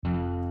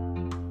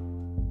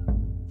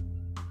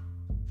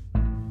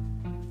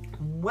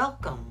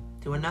Welcome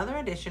to another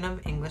edition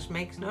of English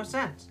Makes No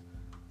Sense,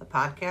 the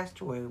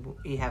podcast where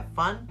we have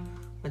fun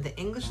with the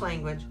English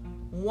language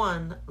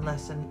one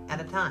lesson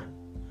at a time.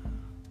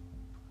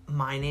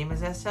 My name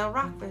is S.L.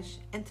 Rockfish,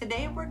 and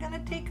today we're going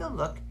to take a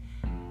look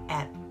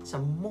at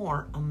some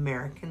more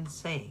American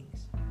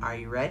sayings. Are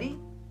you ready?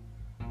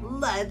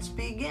 Let's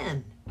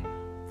begin.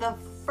 The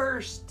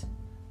first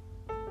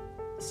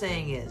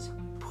saying is,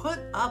 put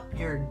up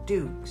your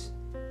dukes.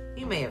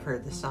 You may have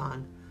heard the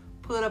song,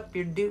 put up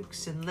your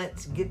dukes and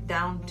let's get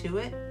down to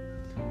it.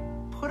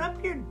 Put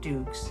up your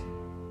dukes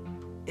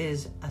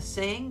is a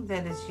saying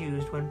that is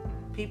used when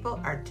people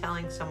are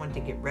telling someone to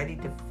get ready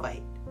to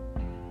fight.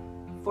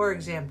 For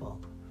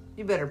example,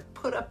 you better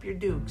put up your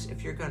dukes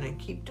if you're going to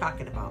keep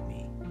talking about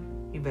me.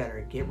 You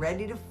better get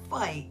ready to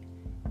fight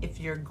if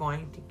you're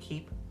going to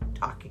keep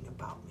talking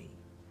about me.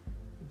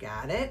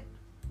 Got it?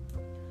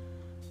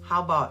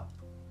 How about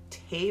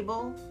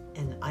table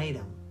and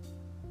item?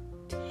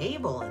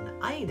 Table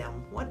and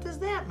item? What does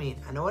that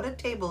mean? I know what a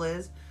table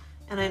is,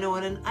 and I know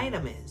what an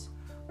item is.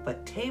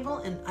 But table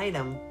and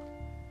item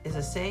is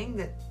a saying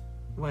that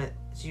when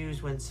it's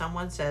used when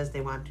someone says they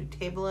want to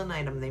table an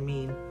item, they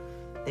mean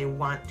they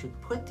want to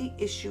put the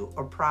issue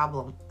or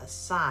problem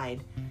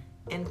aside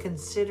and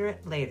consider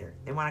it later.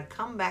 They want to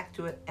come back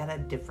to it at a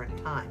different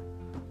time.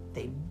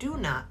 They do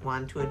not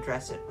want to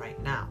address it right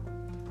now.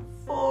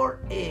 For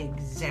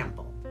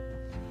example,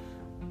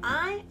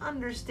 I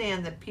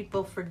understand that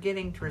people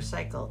forgetting to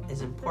recycle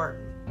is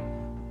important,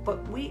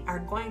 but we are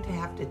going to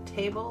have to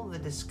table the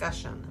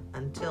discussion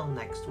until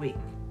next week.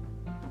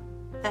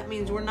 That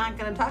means we're not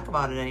going to talk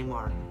about it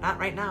anymore. Not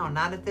right now,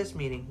 not at this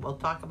meeting. We'll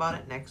talk about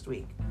it next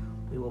week.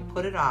 We will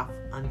put it off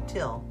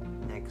until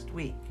next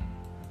week.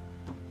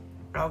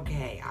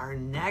 Okay, our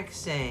next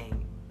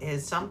saying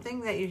is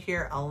something that you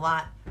hear a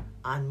lot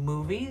on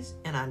movies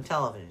and on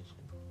television,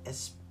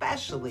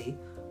 especially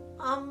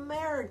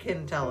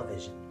American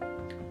television.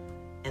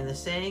 And the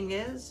saying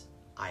is,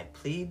 I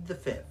plead the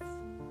fifth.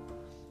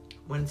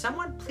 When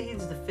someone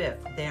pleads the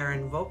fifth, they are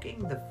invoking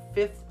the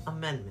Fifth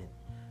Amendment,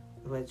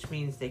 which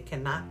means they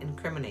cannot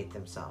incriminate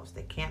themselves.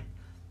 They can't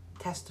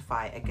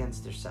testify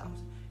against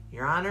themselves.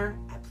 Your Honor,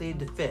 I plead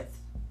the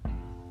fifth.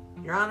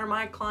 Your Honor,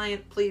 my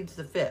client pleads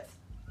the fifth.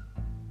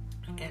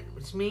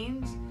 Which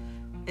means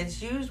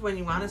it's used when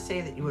you want to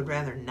say that you would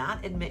rather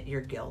not admit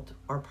your guilt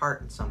or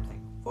part in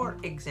something. For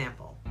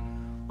example,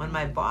 when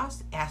my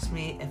boss asked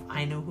me if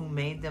I knew who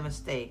made the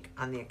mistake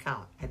on the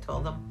account, I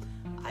told him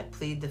I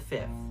plead the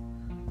fifth.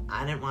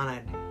 I didn't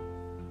want to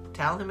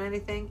tell him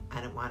anything.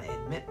 I didn't want to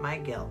admit my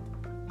guilt.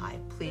 I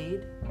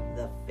plead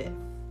the fifth.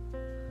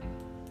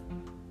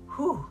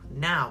 Whew.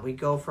 Now we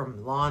go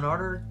from Law and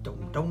Order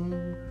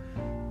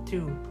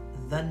to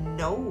the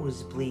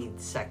nosebleed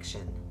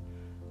section.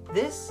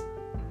 This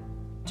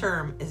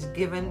term is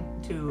given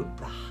to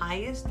the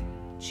highest,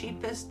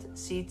 cheapest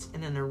seats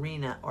in an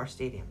arena or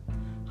stadium.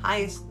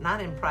 Highest,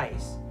 not in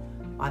price,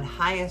 but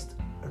highest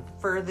or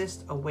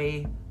furthest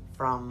away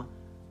from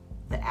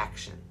the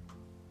action.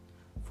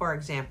 For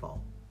example,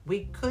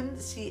 we couldn't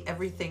see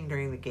everything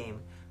during the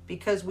game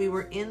because we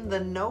were in the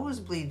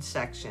nosebleed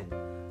section,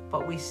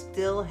 but we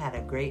still had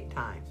a great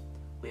time.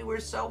 We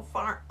were so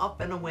far up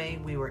and away,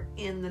 we were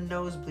in the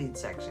nosebleed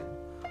section.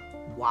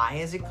 Why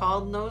is it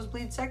called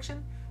nosebleed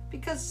section?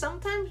 Because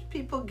sometimes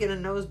people get a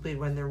nosebleed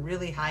when they're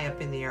really high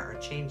up in the air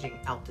or changing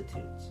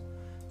altitudes.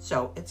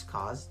 So it's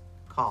called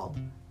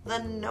the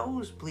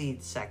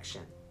nosebleed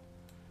section.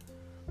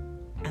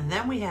 And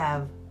then we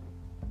have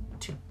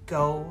to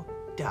go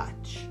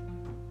Dutch.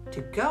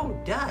 To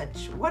go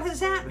Dutch? What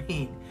does that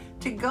mean?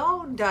 To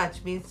go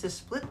Dutch means to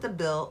split the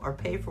bill or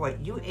pay for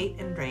what you ate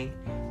and drank,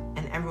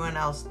 and everyone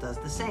else does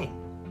the same.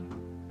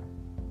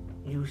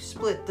 You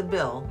split the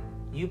bill.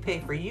 You pay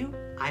for you,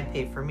 I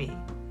pay for me.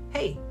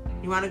 Hey,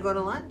 you want to go to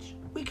lunch?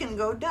 We can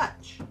go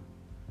Dutch.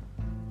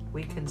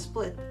 We can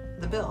split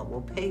the bill.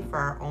 We'll pay for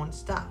our own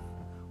stuff.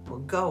 We'll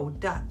go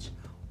Dutch.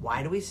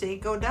 Why do we say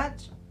go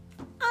Dutch?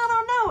 I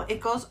don't know. It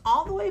goes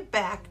all the way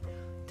back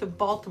to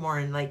Baltimore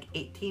in like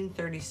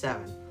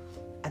 1837.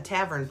 A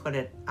tavern put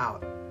it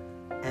out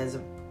as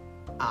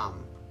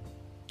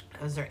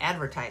their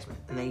advertisement,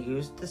 and they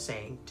used the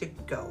saying to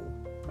go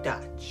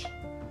Dutch.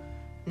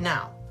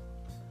 Now,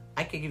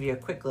 I could give you a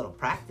quick little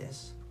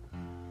practice.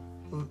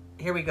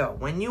 Here we go.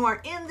 When you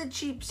are in the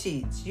cheap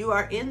seats, you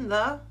are in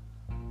the,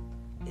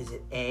 is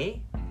it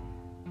A,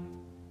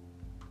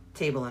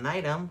 table and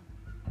item,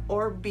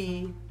 or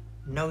B,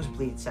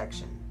 nosebleed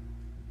section?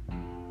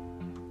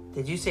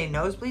 Did you say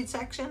nosebleed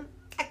section?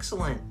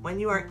 Excellent. When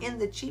you are in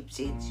the cheap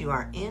seats, you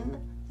are in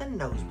the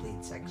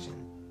nosebleed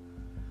section.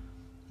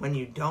 When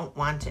you don't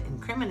want to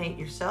incriminate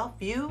yourself,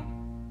 you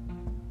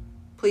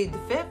plead the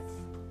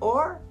fifth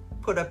or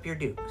put up your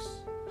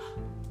dukes.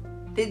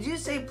 Did you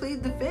say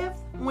plead the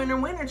fifth? Winner,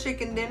 winner,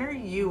 chicken dinner.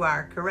 You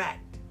are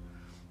correct.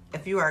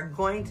 If you are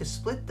going to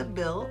split the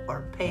bill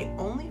or pay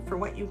only for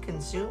what you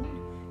consumed,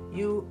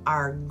 you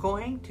are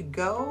going to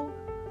go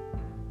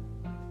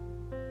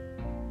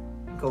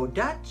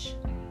Dutch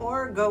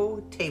or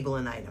go table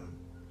and item.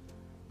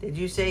 Did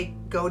you say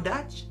go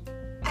Dutch?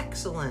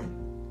 Excellent.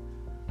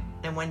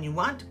 And when you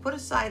want to put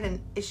aside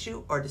an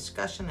issue or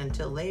discussion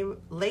until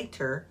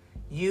later,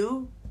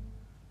 you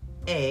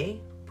A,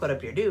 put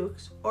up your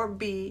dukes, or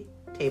B,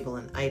 table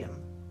an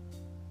item.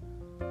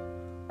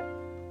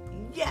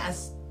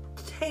 Yes,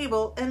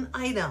 table an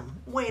item.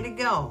 Way to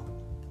go.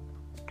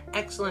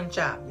 Excellent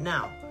job.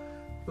 Now,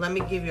 let me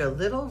give you a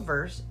little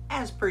verse,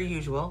 as per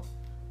usual,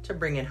 to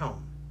bring it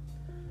home.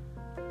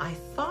 I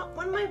thought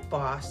when my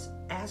boss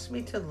asked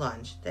me to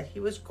lunch that he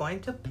was going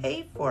to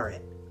pay for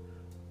it.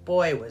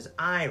 Boy, was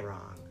I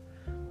wrong.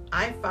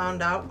 I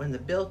found out when the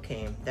bill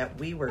came that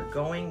we were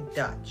going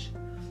Dutch.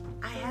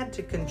 I had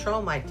to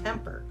control my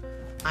temper.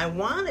 I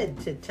wanted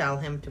to tell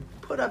him to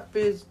put up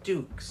his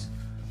dukes,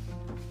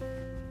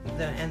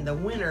 and the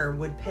winner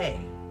would pay.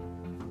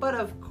 But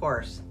of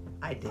course,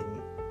 I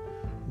didn't.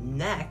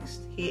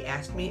 Next, he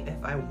asked me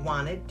if I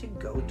wanted to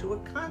go to a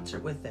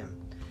concert with him.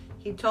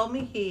 He told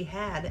me he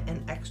had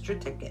an extra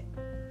ticket.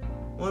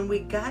 When we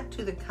got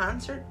to the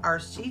concert, our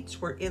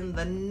seats were in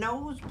the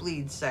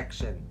nosebleed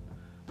section.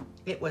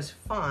 It was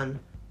fun,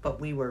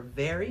 but we were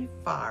very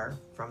far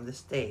from the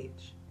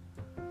stage.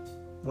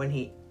 When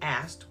he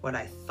asked what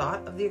I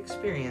thought of the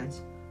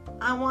experience,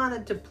 I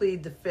wanted to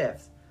plead the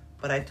fifth,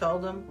 but I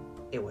told him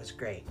it was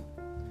great.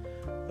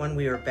 When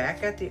we were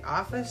back at the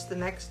office the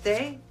next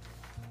day,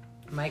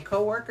 my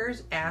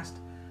coworkers asked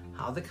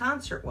how the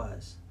concert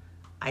was.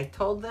 I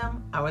told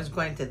them I was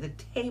going to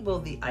table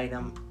the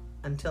item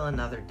until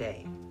another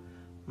day.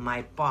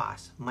 My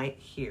boss might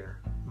hear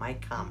my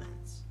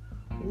comments.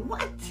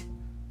 What?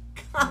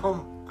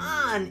 Come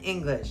on,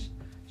 English.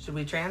 Should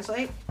we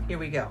translate? Here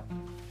we go.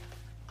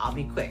 I'll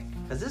be quick,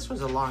 because this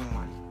was a long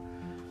one.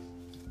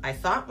 I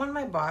thought when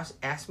my boss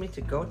asked me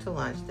to go to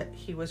lunch that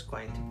he was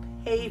going to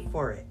pay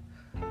for it.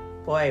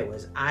 Boy,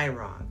 was I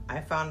wrong.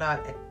 I found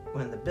out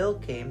when the bill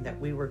came that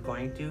we were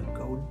going to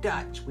go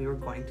Dutch. We were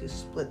going to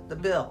split the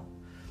bill.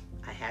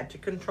 I had to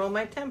control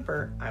my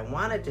temper. I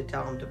wanted to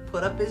tell him to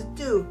put up his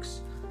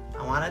dukes.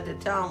 I wanted to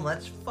tell him,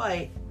 let's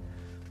fight,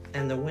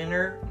 and the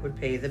winner would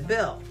pay the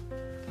bill.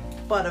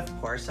 But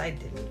of course I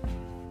didn't.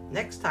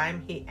 Next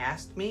time he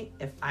asked me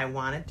if I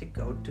wanted to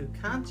go to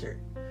a concert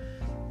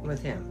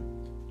with him.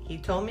 He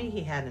told me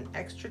he had an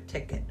extra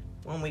ticket.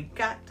 When we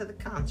got to the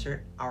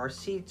concert, our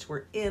seats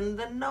were in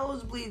the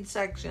nosebleed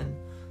section.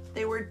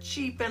 They were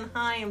cheap and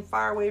high and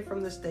far away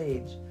from the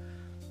stage.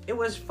 It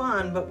was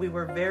fun, but we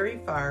were very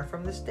far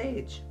from the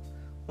stage.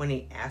 When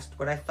he asked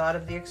what I thought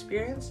of the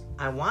experience,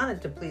 I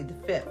wanted to plead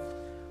the fifth,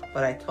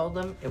 but I told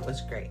him it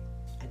was great.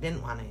 I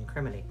didn't want to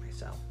incriminate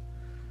myself.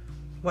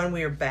 When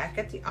we were back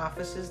at the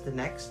offices the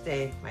next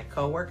day, my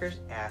coworkers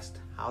asked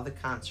how the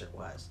concert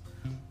was.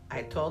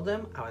 I told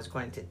them I was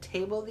going to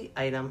table the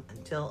item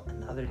until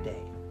another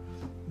day.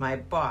 My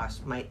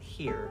boss might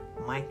hear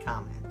my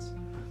comments.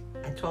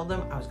 I told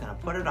them I was going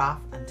to put it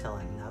off until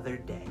another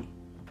day.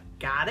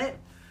 Got it?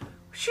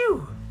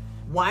 Phew!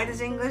 Why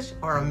does English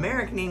or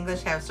American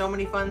English have so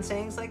many fun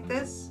sayings like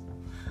this?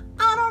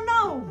 I don't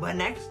know, but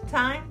next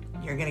time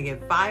you're going to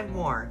get 5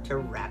 more to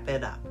wrap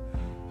it up.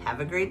 Have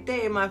a great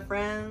day, my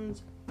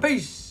friends.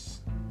 Peace!